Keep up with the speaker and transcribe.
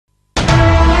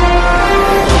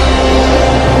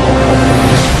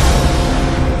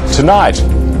tonight,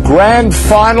 grand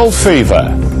final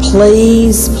fever.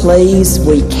 Please, please,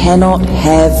 we cannot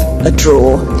have a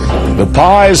draw. The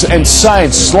Pies and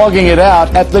Saints slogging it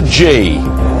out at the G.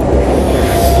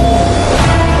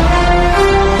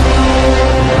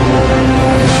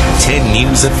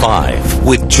 News at 5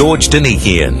 with George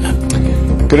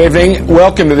Donikian. Good evening.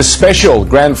 Welcome to this special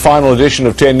grand final edition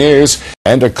of 10 News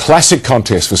and a classic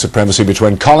contest for supremacy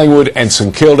between Collingwood and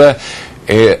St Kilda.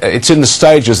 It's in the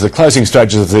stages, the closing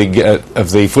stages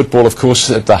of the football, of course,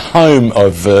 at the home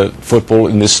of football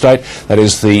in this state. That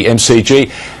is the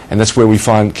MCG, and that's where we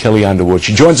find Kelli Underwood.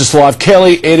 She joins us live.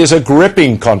 Kelli, it is a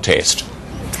gripping contest.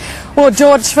 Well,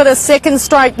 George, for the second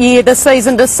straight year, the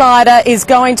season decider is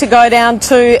going to go down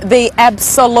to the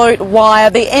absolute wire.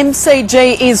 The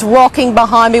MCG is rocking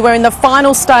behind me. We're in the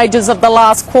final stages of the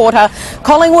last quarter.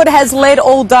 Collingwood has led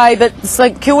all day, but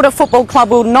St Kilda Football Club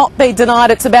will not be denied.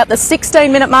 It's about the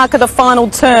 16-minute mark of the final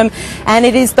term, and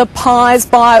it is the Pies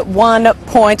by 1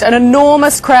 point. An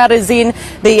enormous crowd is in.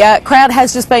 The crowd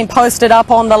has just been posted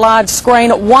up on the large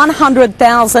screen.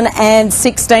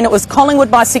 100,016. It was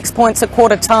Collingwood by 6 points at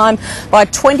quarter time. By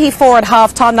 24 at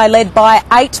half-time, they led by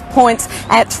 8 points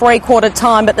at three-quarter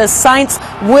time. But the Saints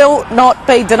will not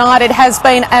be denied. It has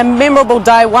been a memorable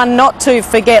day, one not to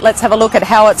forget. Let's have a look at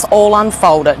how it's all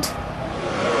unfolded.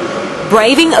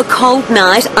 Braving a cold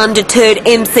night, undeterred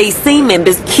MCC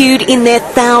members queued in their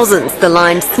thousands, the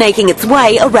line snaking its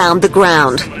way around the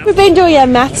ground. We've been doing our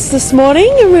maths this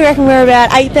morning and we reckon we're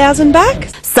about 8,000 back.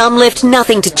 Some left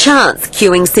nothing to chance,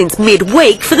 queuing since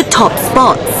midweek for the top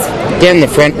spots. Down the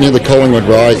front near the Collingwood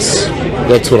Rise,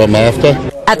 that's what I'm after.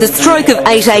 At the stroke of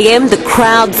 8 a.m, the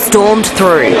crowd stormed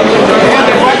through.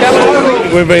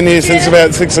 We've been here since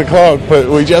about 6 o'clock, but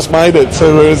we just made it,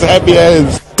 so we're as happy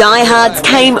as. Diehards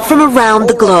came from around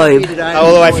the globe.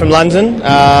 All the way from London,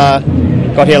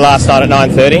 got here last night at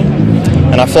 9:30,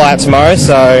 and I fly out tomorrow,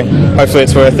 so hopefully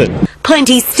it's worth it.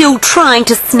 Plenty still trying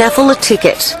to snaffle a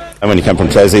ticket. And when you come from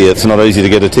Tassie, it's not easy to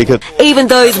get a ticket. Even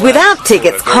those without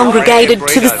tickets congregated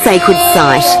to the sacred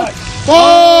site.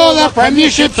 For the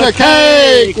premiership's a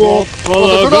cakewalk, for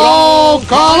the good old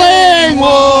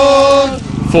Collingwood.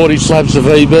 40 slabs of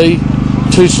EB,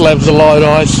 2 slabs of light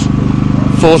ice,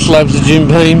 4 slabs of Jim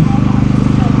Beam,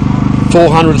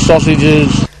 400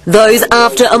 sausages. Those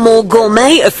after a more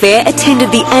gourmet affair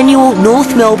attended the annual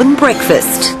North Melbourne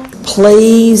breakfast.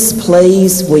 Please,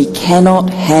 please, we cannot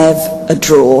have a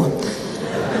draw.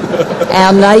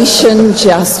 Our nation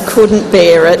just couldn't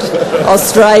bear it.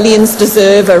 Australians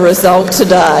deserve a result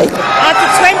today. After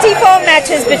 24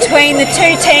 matches between the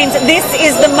two teams, this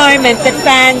is the moment that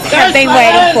fans have been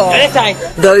waiting for.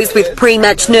 Those with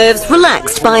pre-match nerves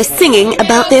relaxed by singing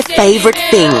about their favourite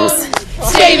things.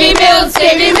 Stevie Mills,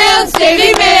 Stevie Mills,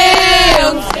 Stevie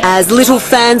Mills! As little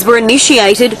fans were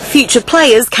initiated, future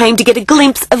players came to get a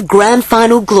glimpse of grand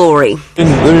final glory. They've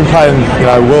been playing,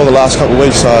 well the last couple of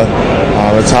weeks, so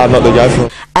it's hard not to go for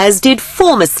them. As did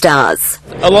former stars.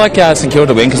 I like St Kilda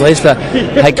to win because they used to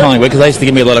hate Collingwood because they used to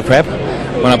give me a lot of crap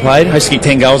when I played. I used to kick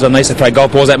 10 goals and they used to throw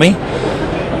golf balls at me.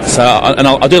 So,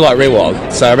 I do like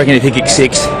Rewald, so I reckon if he kicks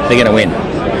 6, they're going to win.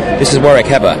 This is Warwick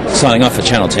Habber signing off for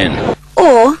Channel 10.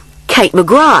 Or Kate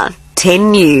McGrath,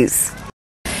 10 News.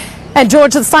 And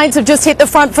George, the Saints have just hit the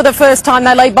front for the first time.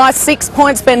 They lead by 6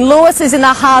 points. Ben Lewis is in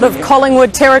the heart of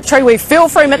Collingwood territory. We feel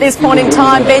for him at this point in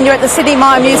time. Ben, you're at the Sydney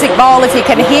Myer Music Bowl. If you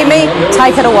can hear me,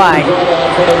 take it away.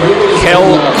 Kel,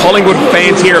 Collingwood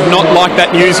fans here have not liked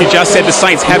that news you just said. The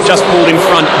Saints have just pulled in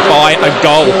front by a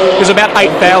goal. There's about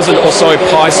 8,000 or so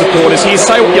Pie supporters here.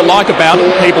 Say what you like about it,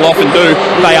 people often do.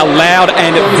 They are loud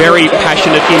and very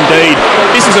passionate indeed.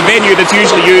 This is a venue that's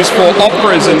usually used for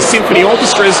operas and symphony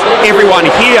orchestras. Everyone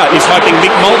here is hoping Mick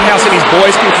Malthouse and his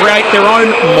boys can create their own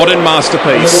modern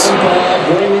masterpiece.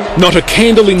 Not a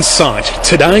candle in sight.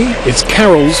 Today, it's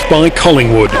carols by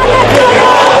Collingwood.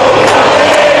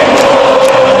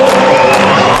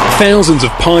 Thousands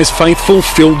of Pies faithful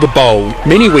filled the bowl.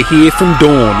 Many were here from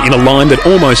dawn in a line that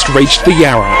almost reached the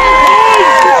Yarra.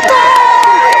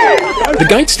 The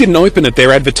gates didn't open at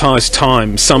their advertised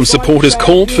time. Some supporters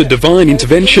called for divine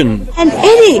intervention. And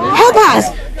Eddie, help us!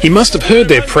 He must have heard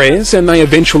their prayers and they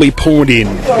eventually poured in.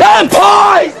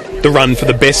 The run for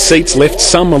the best seats left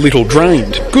some a little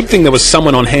drained. Good thing there was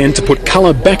someone on hand to put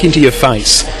colour back into your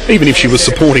face, even if she was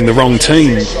supporting the wrong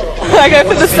team. I go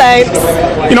for the Saints.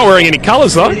 You're not wearing any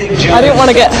colours though. I didn't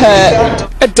want to get hurt.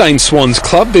 At Dane Swan's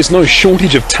club, there's no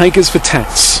shortage of takers for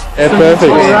tats. Yeah,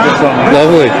 perfect.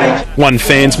 Lovely. One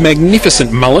fan's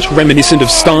magnificent mullet, reminiscent of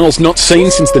styles not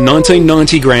seen since the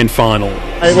 1990 grand final.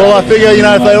 Hey, well, I figure,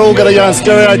 if they all got to go and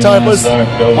stereotype us,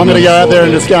 I'm going to go out there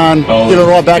and just go and give it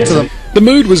right back to them. The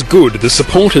mood was good, the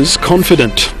supporters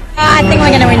confident. I think we're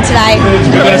going to win today.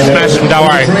 We're going to smash them, don't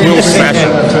worry. We'll smash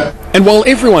them. And while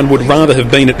everyone would rather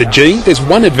have been at the G, there's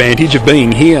one advantage of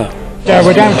being here. So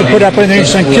we don't have to put up with any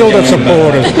St Kilda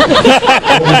supporters.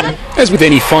 As with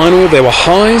any final, there were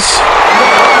highs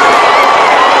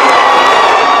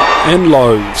and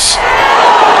lows.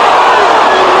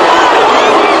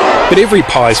 But every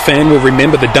Pies fan will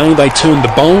remember the day they turned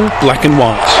the bowl black and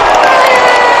white.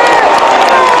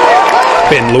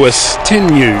 Ben Lewis, 10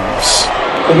 News.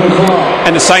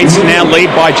 And the Saints now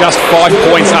lead by just 5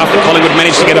 points after Collingwood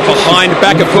managed to get it behind.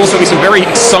 Back, of course, there'll be some very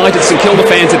excited St Kilda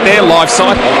fans at their live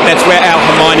site. That's where our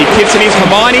Hermione Kitson is.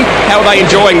 Hermione, how are they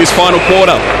enjoying this final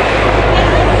quarter?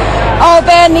 Oh,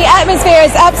 Ben, the atmosphere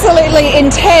is absolutely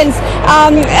intense.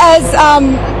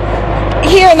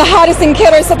 Here in the heart of St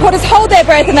Kilda, supporters hold their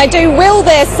breath and they do will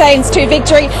their Saints to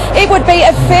victory. It would be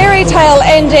a fairy tale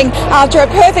ending after a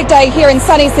perfect day here in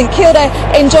sunny St Kilda,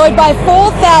 enjoyed by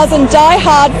 4,000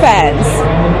 die-hard fans.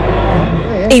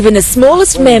 Even the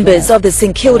smallest members of the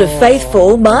St Kilda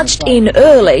faithful marched in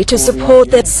early to support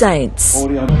their Saints.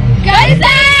 Go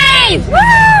Saints! Woo!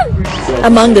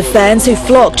 Among the fans who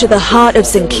flocked to the heart of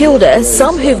St Kilda,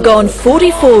 some who've gone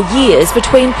 44 years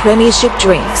between premiership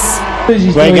drinks.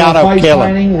 We're going to kill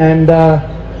him. And,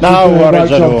 no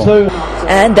worries at all.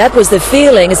 And that was the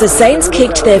feeling as the Saints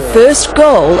kicked their first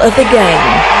goal of the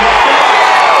game.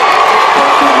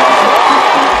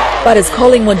 But as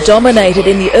Collingwood dominated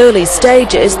in the early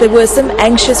stages, there were some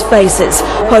anxious faces,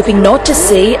 hoping not to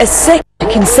see a second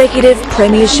consecutive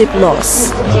premiership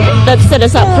loss. That's set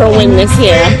us up for a win this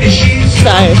year,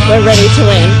 so we're ready to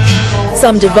win.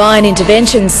 Some divine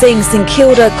intervention seeing St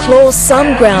Kilda claw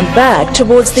some ground back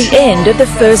towards the end of the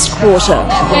first quarter.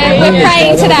 We're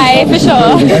praying today, for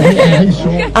sure.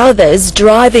 Others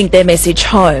driving their message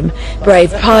home.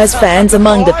 Brave Pies fans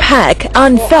among the pack,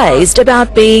 unfazed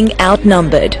about being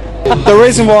outnumbered. The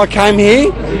reason why I came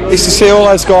here is to see all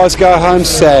those guys go home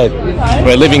sad.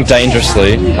 We're living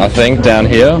dangerously, I think, down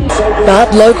here.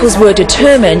 But locals were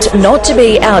determined not to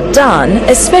be outdone,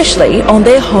 especially on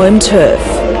their home turf.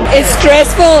 It's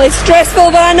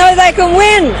stressful, but I know they can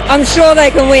win. I'm sure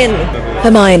they can win.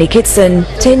 Hermione Kitson,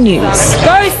 10 News.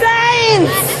 Go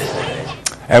Saints!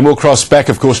 And we'll cross back,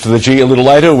 of course, to the G a little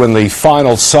later when the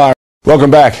final siren...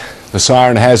 Welcome back. The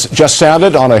siren has just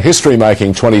sounded on a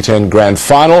history-making 2010 grand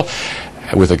final,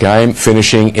 with the game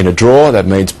finishing in a draw. That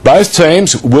means both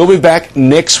teams will be back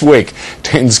next week.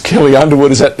 10's Kelli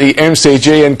Underwood is at the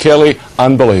MCG, and Kelli,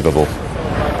 unbelievable.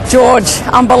 George,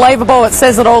 unbelievable. It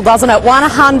says it all, doesn't it?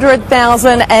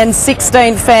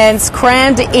 100,016 fans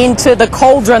crammed into the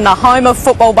Cauldron, the home of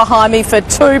football, behind me for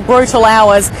 2 brutal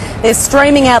hours. They're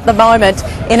streaming out the moment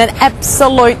in an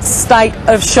absolute state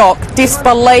of shock,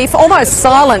 disbelief, almost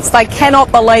silence. They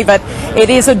cannot believe it. It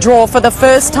is a draw for the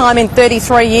first time in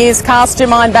 33 years. Cast your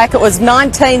mind back. It was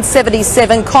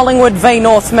 1977, Collingwood v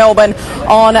North Melbourne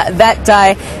on that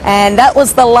day. And that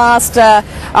was the last, draw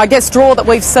that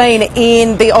we've seen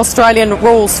in the Australian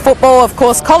rules football. Of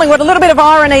course, Collingwood, a little bit of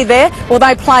irony there. Well,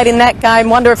 they played in that game.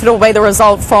 Wonder if it'll be the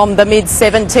result from the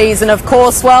mid-70s. And of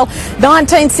course, well,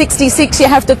 1966 you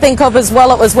have to think of as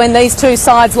well. It was when these two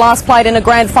sides last played in a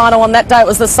grand final. On that day, it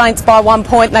was the Saints by 1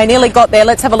 point. They nearly got there.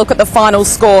 Let's have a look at the final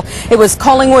score. It was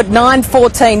Collingwood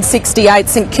 9-14-68,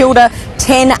 St Kilda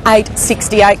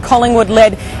 10-8-68. Collingwood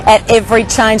led at every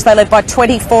change. They led by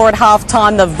 24 at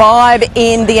half-time. The vibe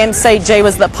in the MCG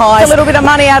was the Pies. A little bit of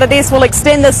money out of this will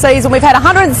extend the season. We've had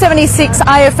 176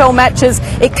 AFL matches.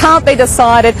 It can't be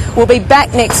decided. We'll be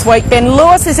back next week. Ben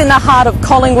Lewis is in the heart of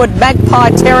Collingwood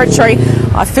Magpie territory.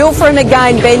 I feel for him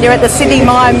again, Ben. You're at the Sydney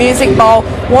Myer Music Bowl.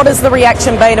 What has the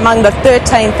reaction been among the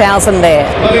 13,000 there?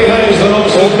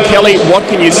 Well, Kelli, what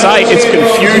can you say? It's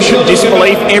confusion,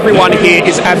 disbelief. Everyone here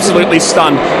is absolutely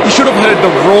stunned. You should have heard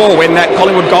the roar when that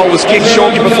Collingwood goal was kicked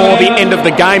shortly before the end of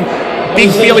the game. Big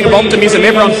feeling of optimism.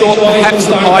 Everyone thought perhaps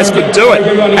the Pies could do it.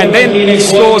 And then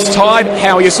scores tied.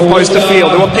 How are you supposed to feel?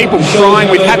 There were people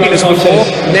crying with happiness before.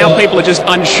 Now people are just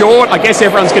unsure. I guess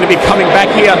everyone's going to be coming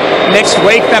back here next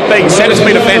week. That being said, it's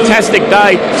been a fantastic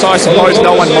day, so I suppose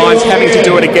no one minds having to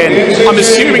do it again. I'm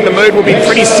assuming the mood will be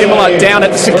pretty similar down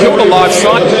at the St Kilda live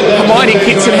site. Hermione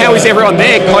Kitson, how is everyone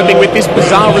there coping with this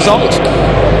bizarre result?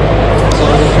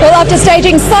 Well, after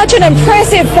staging such an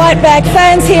impressive fight back,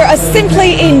 fans here are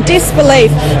simply in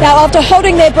disbelief. Now, after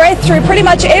holding their breath through pretty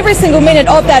much every single minute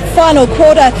of that final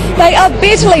quarter, they are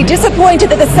bitterly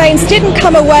disappointed that the Saints didn't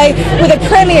come away with a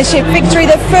premiership victory,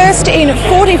 the first in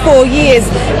 44 years.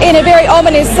 In a very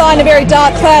ominous sign, a very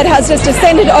dark cloud has just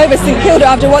descended over St Kilda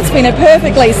after what's been a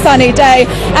perfectly sunny day.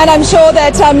 And I'm sure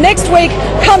that next week,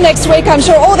 I'm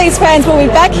sure all these fans will be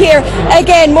back here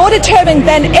again, more determined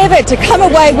than ever to come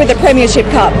away with a premiership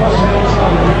Premiership Cup.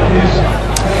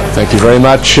 Thank you very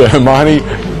much, Hermione.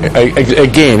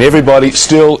 Again, everybody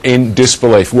still in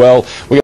disbelief. Well, we